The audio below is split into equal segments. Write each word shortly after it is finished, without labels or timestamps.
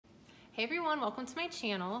Hey everyone, welcome to my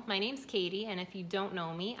channel. My name's Katie, and if you don't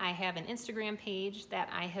know me, I have an Instagram page that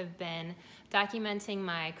I have been documenting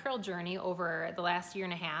my curl journey over the last year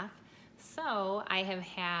and a half. So I have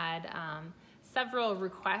had several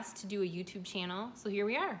requests to do a YouTube channel, so here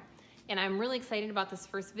we are. And I'm really excited about this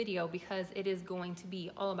first video because it is going to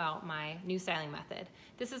be all about my new styling method.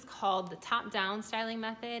 This is called the top-down styling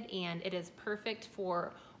method, and it is perfect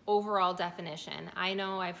for overall definition. I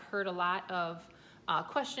know I've heard a lot of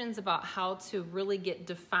questions about how to really get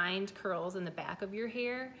defined curls in the back of your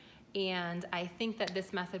hair, and I think that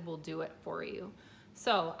this method will do it for you.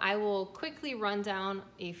 So I will quickly run down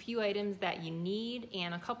a few items that you need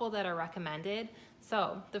and a couple that are recommended.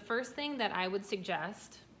 So the first thing that I would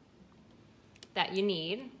suggest that you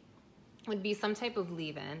need would be some type of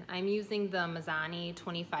leave-in. I'm using the MIZANI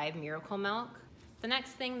 25 Miracle Milk. The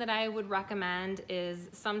next thing that I would recommend is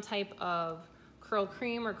some type of curl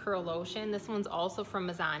cream or curl lotion. This one's also from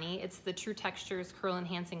MIZANI. It's the True Textures Curl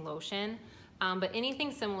Enhancing Lotion. But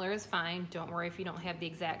anything similar is fine. Don't worry if you don't have the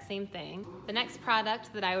exact same thing. The next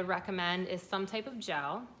product that I would recommend is some type of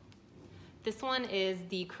gel. This one is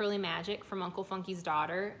the Curly Magic from Uncle Funky's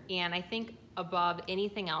Daughter, and I think above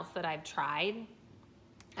anything else that I've tried,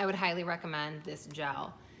 I would highly recommend this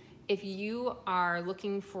gel. If you are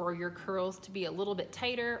looking for your curls to be a little bit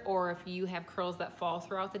tighter, or if you have curls that fall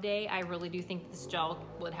throughout the day, I really do think this gel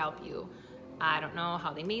would help you. I don't know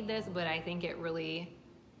how they made this, but I think it really,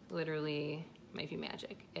 literally might be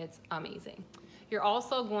magic. It's amazing. You're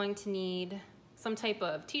also going to need some type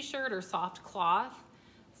of t-shirt or soft cloth.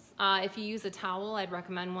 If you use a towel, I'd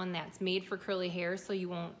recommend one that's made for curly hair so you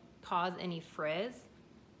won't cause any frizz.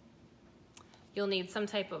 You'll need some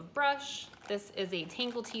type of brush. This is a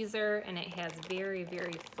tangle teaser, and it has very,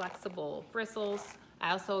 very flexible bristles.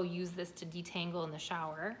 I also use this to detangle in the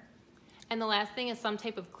shower. And the last thing is some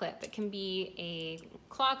type of clip. It can be a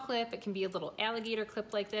claw clip, it can be a little alligator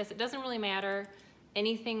clip like this. It doesn't really matter.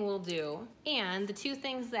 Anything will do. And the two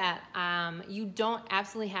things that you don't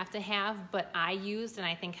absolutely have to have, but I used and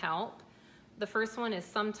I think help. The first one is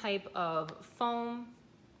some type of foam.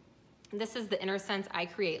 This is the Innersense I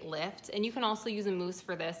Create Lift, and you can also use a mousse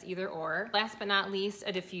for this, either or. Last but not least,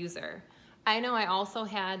 a diffuser. I know I also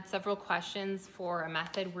had several questions for a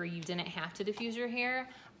method where you didn't have to diffuse your hair.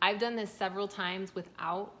 I've done this several times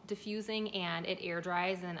without diffusing, and it air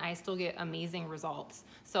dries, and I still get amazing results.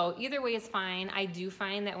 So either way is fine. I do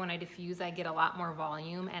find that when I diffuse, I get a lot more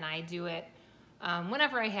volume, and I do it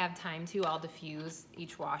whenever I have time to. I'll diffuse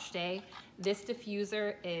each wash day. This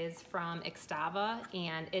diffuser is from xtava,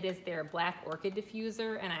 and it is their black orchid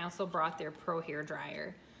diffuser, and I also brought their pro hair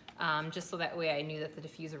dryer, just so that way I knew that the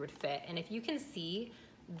diffuser would fit. And if you can see,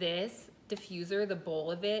 this diffuser, the bowl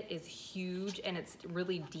of it is huge and it's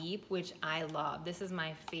really deep, which I love. This is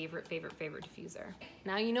my favorite diffuser.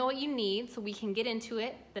 Now you know what you need, so we can get into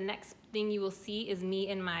it. The next thing you will see is me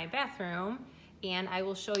in my bathroom, and I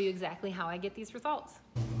will show you exactly how I get these results.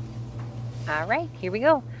 All right, here we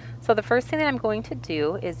go. So the first thing that I'm going to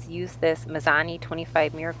do is use this MIZANI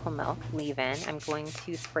 25 Miracle Milk leave-in. I'm going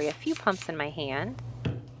to spray a few pumps in my hand,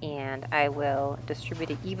 and I will distribute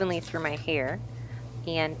it evenly through my hair.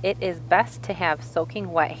 And it is best to have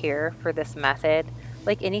soaking wet hair for this method.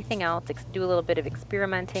 Like anything else, do a little bit of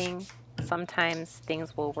experimenting. Sometimes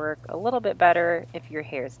things will work a little bit better if your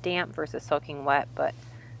hair is damp versus soaking wet, but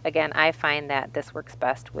again, I find that this works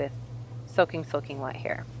best with soaking wet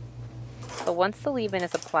hair. So once the leave-in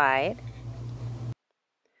is applied,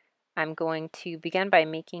 I'm going to begin by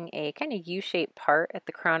making a kind of U-shaped part at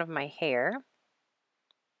the crown of my hair.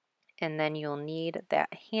 And then you'll need that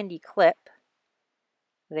handy clip.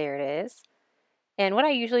 There it is. And what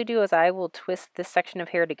I usually do is I will twist this section of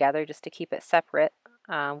hair together just to keep it separate.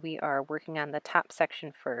 We are working on the top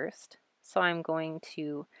section first. So I'm going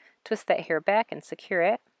to twist that hair back and secure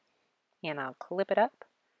it. And I'll clip it up.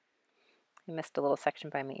 I missed a little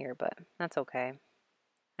section by my ear, but that's okay.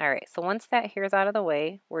 Alright, so once that hair is out of the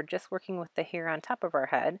way, we're just working with the hair on top of our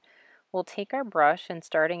head. We'll take our brush, and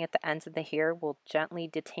starting at the ends of the hair, we'll gently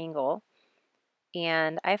detangle.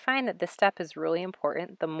 And I find that this step is really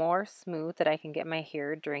important. The more smooth that I can get my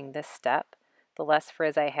hair during this step, the less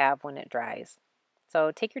frizz I have when it dries.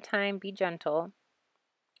 So take your time, be gentle.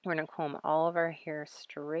 We're going to comb all of our hair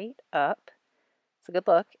straight up. It's a good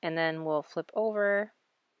look, and then we'll flip over,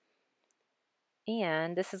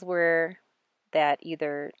 and this is where that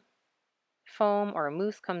either foam or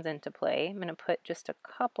mousse comes into play. I'm going to put just a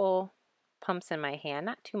couple pumps in my hand,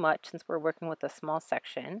 not too much since we're working with a small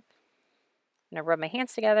section. I'm going to rub my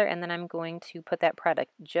hands together, and then I'm going to put that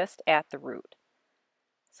product just at the root.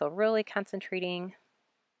 So really concentrating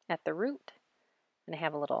at the root. I'm going to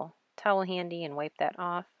have a little towel handy and wipe that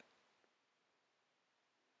off.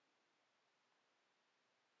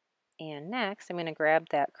 And next, I'm going to grab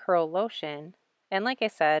that curl lotion. And like I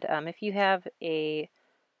said, if you have a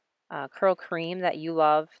curl cream that you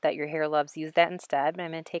love, that your hair loves, use that instead. But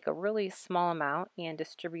I'm going to take a really small amount and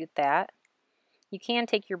distribute that. You can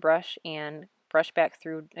take your brush and brush back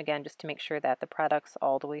through again just to make sure that the product's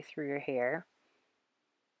all the way through your hair.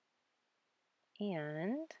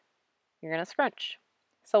 And you're going to scrunch.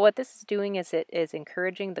 So what this is doing is it is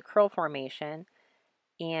encouraging the curl formation,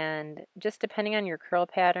 and just depending on your curl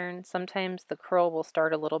pattern, sometimes the curl will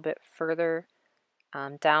start a little bit further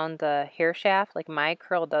down the hair shaft. Like my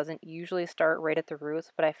curl doesn't usually start right at the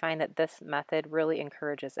roots, but I find that this method really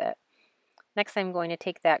encourages it. Next, I'm going to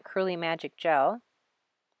take that Curly Magic gel,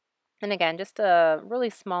 and again, just a really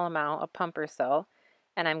small amount, a pump or so,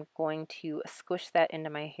 and I'm going to squish that into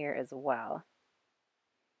my hair as well.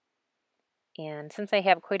 And since I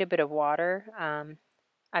have quite a bit of water,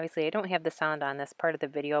 obviously I don't have the sound on this part of the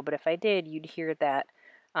video, but if I did, you'd hear that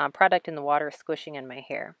product in the water squishing in my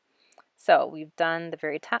hair. So we've done the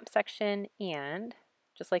very top section, and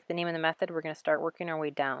just like the name of the method, we're going to start working our way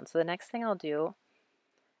down. So the next thing I'll do,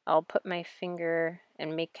 I'll put my finger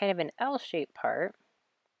and make kind of an L-shaped part.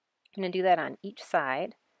 I'm going to do that on each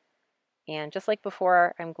side. And just like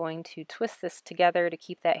before, I'm going to twist this together to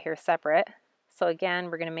keep that hair separate. So again,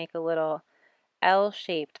 we're going to make a little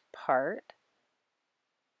L-shaped part.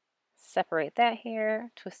 Separate that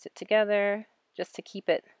hair, twist it together just to keep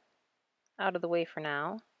it out of the way for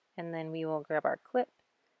now. And then we will grab our clip,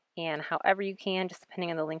 and however you can, just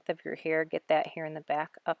depending on the length of your hair, get that hair in the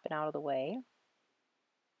back up and out of the way.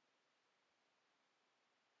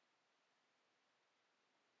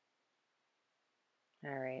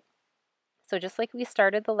 Alright, so just like we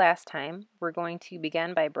started the last time, we're going to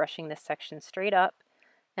begin by brushing this section straight up.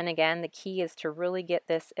 And again, the key is to really get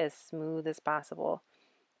this as smooth as possible.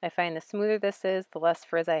 I find the smoother this is, the less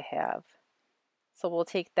frizz I have. So we'll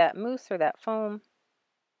take that mousse or that foam,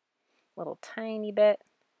 a little tiny bit,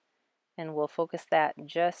 and we'll focus that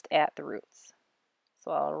just at the roots.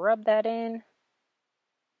 So I'll rub that in.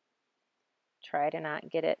 Try to not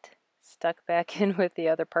get it stuck back in with the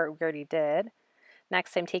other part we already did.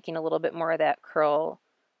 Next, I'm taking a little bit more of that curl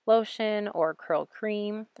lotion or curl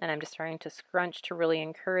cream, and I'm just trying to scrunch to really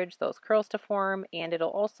encourage those curls to form, and it'll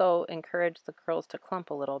also encourage the curls to clump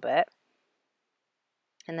a little bit.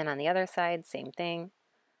 And then on the other side, same thing.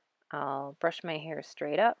 I'll brush my hair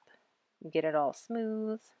straight up, get it all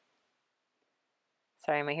smooth.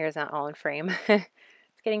 Sorry, my hair's not all in frame. It's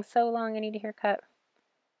getting so long, I need a haircut.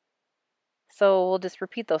 So we'll just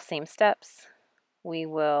repeat those same steps. We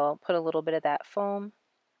will put a little bit of that foam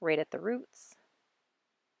right at the roots.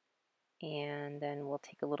 And then we'll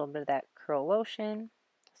take a little bit of that curl lotion,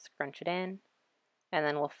 scrunch it in, and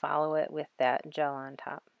then we'll follow it with that gel on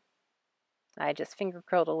top. I just finger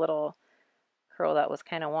curled a little curl that was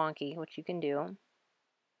kind of wonky, which you can do.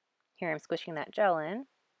 Here I'm squishing that gel in.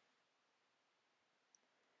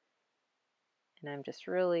 And I'm just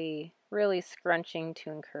really, really scrunching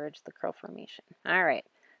to encourage the curl formation. Alright,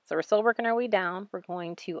 so we're still working our way down. We're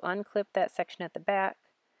going to unclip that section at the back,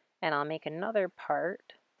 and I'll make another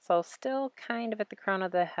part. So still kind of at the crown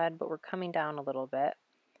of the head, but we're coming down a little bit.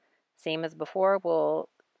 Same as before, we'll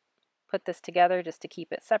put this together just to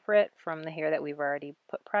keep it separate from the hair that we've already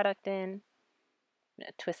put product in. I'm going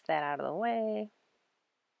to twist that out of the way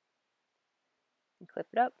and clip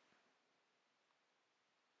it up.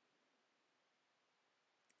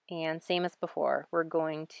 And same as before, we're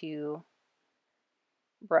going to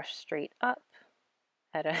brush straight up.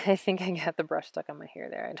 I think I got the brush stuck on my hair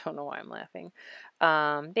there. I don't know why I'm laughing.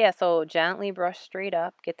 Yeah, so gently brush straight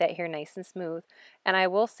up, get that hair nice and smooth. And I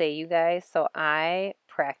will say, you guys, so I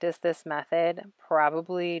practiced this method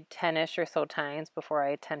probably 10-ish or so times before I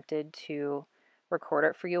attempted to record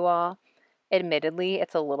it for you all. Admittedly,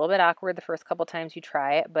 it's a little bit awkward the first couple times you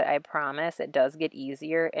try it, but I promise it does get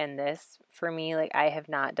easier. And this, for me, like I have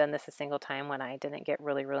not done this a single time when I didn't get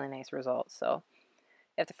really, really nice results. So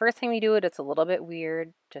if the first time you do it, it's a little bit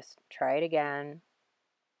weird, just try it again.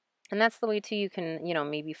 And that's the way too you can, you know,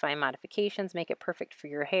 maybe find modifications, make it perfect for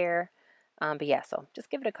your hair. But yeah, so just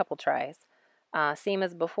give it a couple tries. Same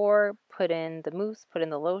as before, put in the mousse, put in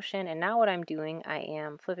the lotion, and now what I'm doing, I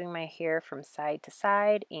am flipping my hair from side to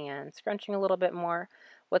side and scrunching a little bit more.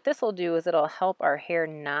 What this will do is it'll help our hair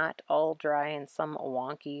not all dry in some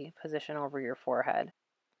wonky position over your forehead.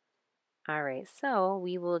 Alright, so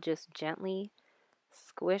we will just gently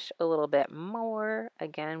squish a little bit more.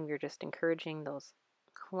 Again, we're just encouraging those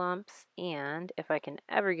clumps, and if I can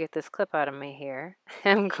ever get this clip out of my hair,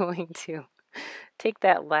 I'm going to take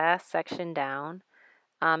that last section down.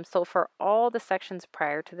 So for all the sections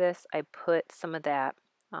prior to this, I put some of that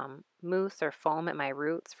mousse or foam at my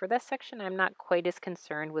roots. For this section, I'm not quite as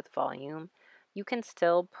concerned with volume. You can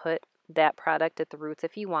still put that product at the roots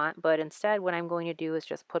if you want, but instead what I'm going to do is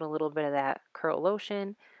just put a little bit of that curl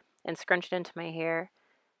lotion and scrunch it into my hair,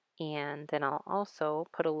 and then I'll also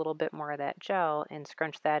put a little bit more of that gel and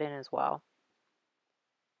scrunch that in as well.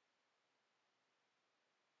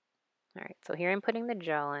 Alright, so here I'm putting the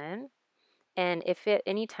gel in, and if at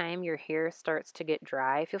any time your hair starts to get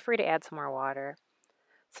dry, feel free to add some more water.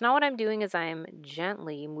 So now what I'm doing is I'm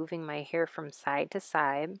gently moving my hair from side to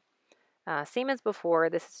side. Same as before,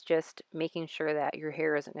 this is just making sure that your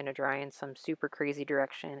hair isn't going to dry in some super crazy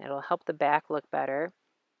direction. It'll help the back look better.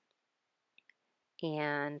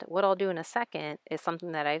 And what I'll do in a second is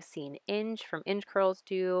something that I've seen Inge from Inge Curls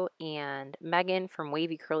do and Megan from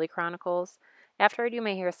Wavy Curly Chronicles. After I do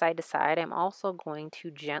my hair side to side, I'm also going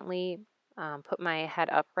to gently put my head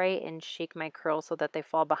upright and shake my curls so that they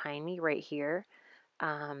fall behind me right here.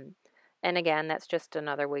 And again, that's just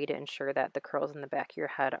another way to ensure that the curls in the back of your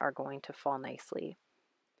head are going to fall nicely.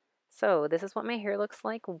 So this is what my hair looks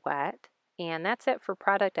like wet, and that's it for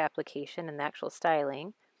product application and the actual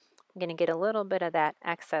styling. I'm going to get a little bit of that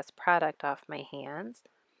excess product off my hands.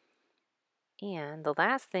 And the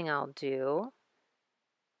last thing I'll do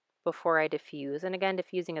before I diffuse, and again,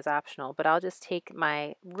 diffusing is optional, but I'll just take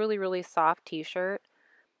my really soft t-shirt.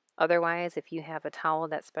 Otherwise, if you have a towel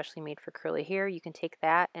that's specially made for curly hair, you can take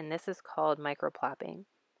that, and this is called microplopping.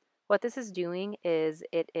 What this is doing is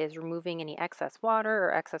it is removing any excess water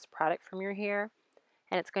or excess product from your hair,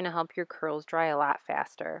 and it's going to help your curls dry a lot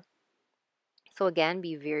faster. So again,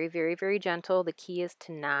 be very gentle. The key is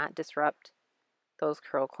to not disrupt those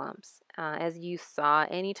curl clumps. As you saw,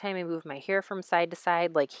 anytime I move my hair from side to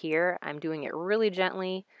side, like here, I'm doing it really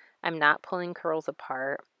gently. I'm not pulling curls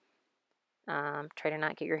apart. Try to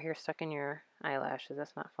not get your hair stuck in your eyelashes.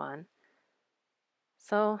 That's not fun.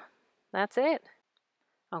 So that's it.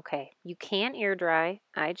 Okay, you can air dry.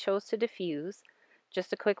 I chose to diffuse.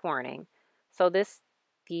 Just a quick warning. So the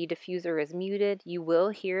diffuser is muted. You will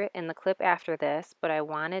hear it in the clip after this, but I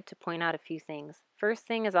wanted to point out a few things. First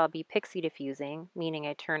thing is I'll be pixie diffusing, meaning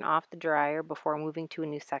I turn off the dryer before moving to a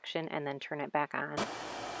new section and then turn it back on.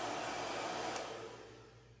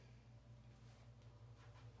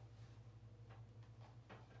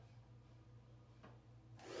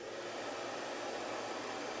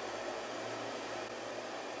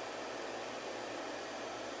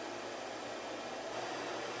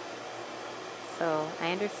 So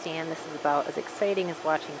I understand this is about as exciting as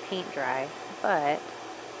watching paint dry, but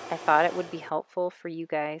I thought it would be helpful for you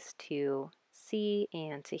guys to see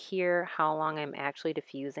and to hear how long I'm actually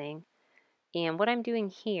diffusing. And what I'm doing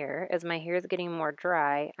here, as my hair is getting more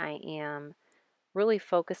dry, I am really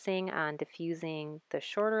focusing on diffusing the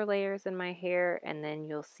shorter layers in my hair, and then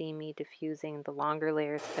you'll see me diffusing the longer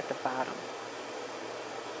layers at the bottom.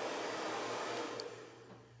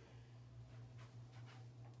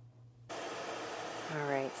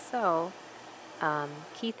 Alright, so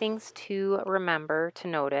key things to remember to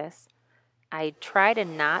notice. I try to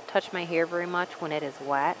not touch my hair very much when it is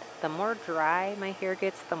wet. The more dry my hair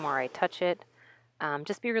gets, the more I touch it.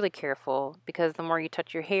 Just be really careful, because the more you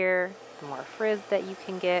touch your hair, the more frizz that you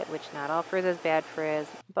can get, which not all frizz is bad frizz,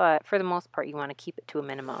 but for the most part you want to keep it to a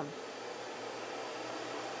minimum.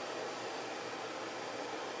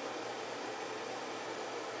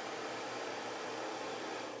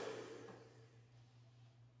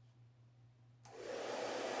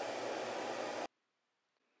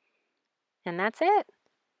 And that's it.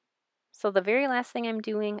 So the very last thing I'm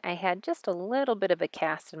doing, I had just a little bit of a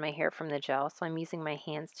cast in my hair from the gel, so I'm using my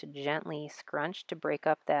hands to gently scrunch to break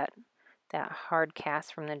up that hard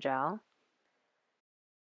cast from the gel.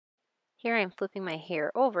 Here I'm flipping my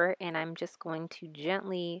hair over, and I'm just going to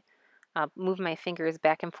gently move my fingers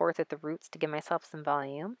back and forth at the roots to give myself some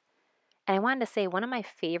volume. And I wanted to say one of my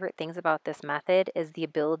favorite things about this method is the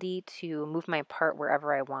ability to move my part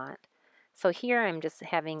wherever I want. So here I'm just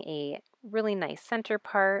having a really nice center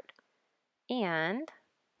part, and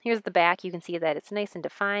here's the back. You can see that it's nice and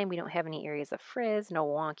defined. We don't have any areas of frizz, no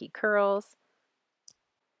wonky curls.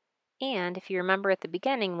 And if you remember at the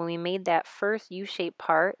beginning, when we made that first U-shaped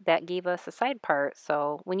part, that gave us a side part.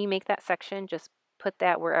 So when you make that section, just put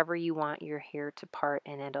that wherever you want your hair to part,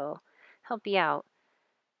 and it'll help you out.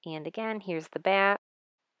 And again, here's the back.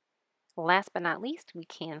 Last but not least, we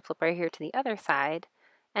can flip our hair to the other side.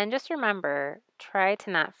 And just remember, try to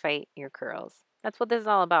not fight your curls. That's what this is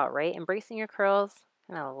all about, right? Embracing your curls,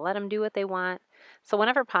 kind of let them do what they want. So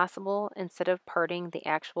whenever possible, instead of parting the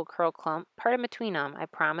actual curl clump, part in between them. I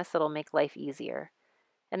promise it'll make life easier.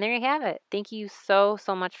 And there you have it. Thank you so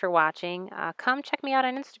much for watching. Come check me out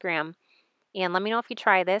on Instagram. And let me know if you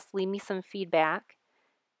try this. Leave me some feedback.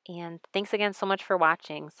 And thanks again so much for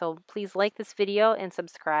watching. So please like this video and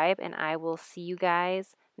subscribe, and I will see you guys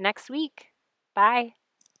next week. Bye.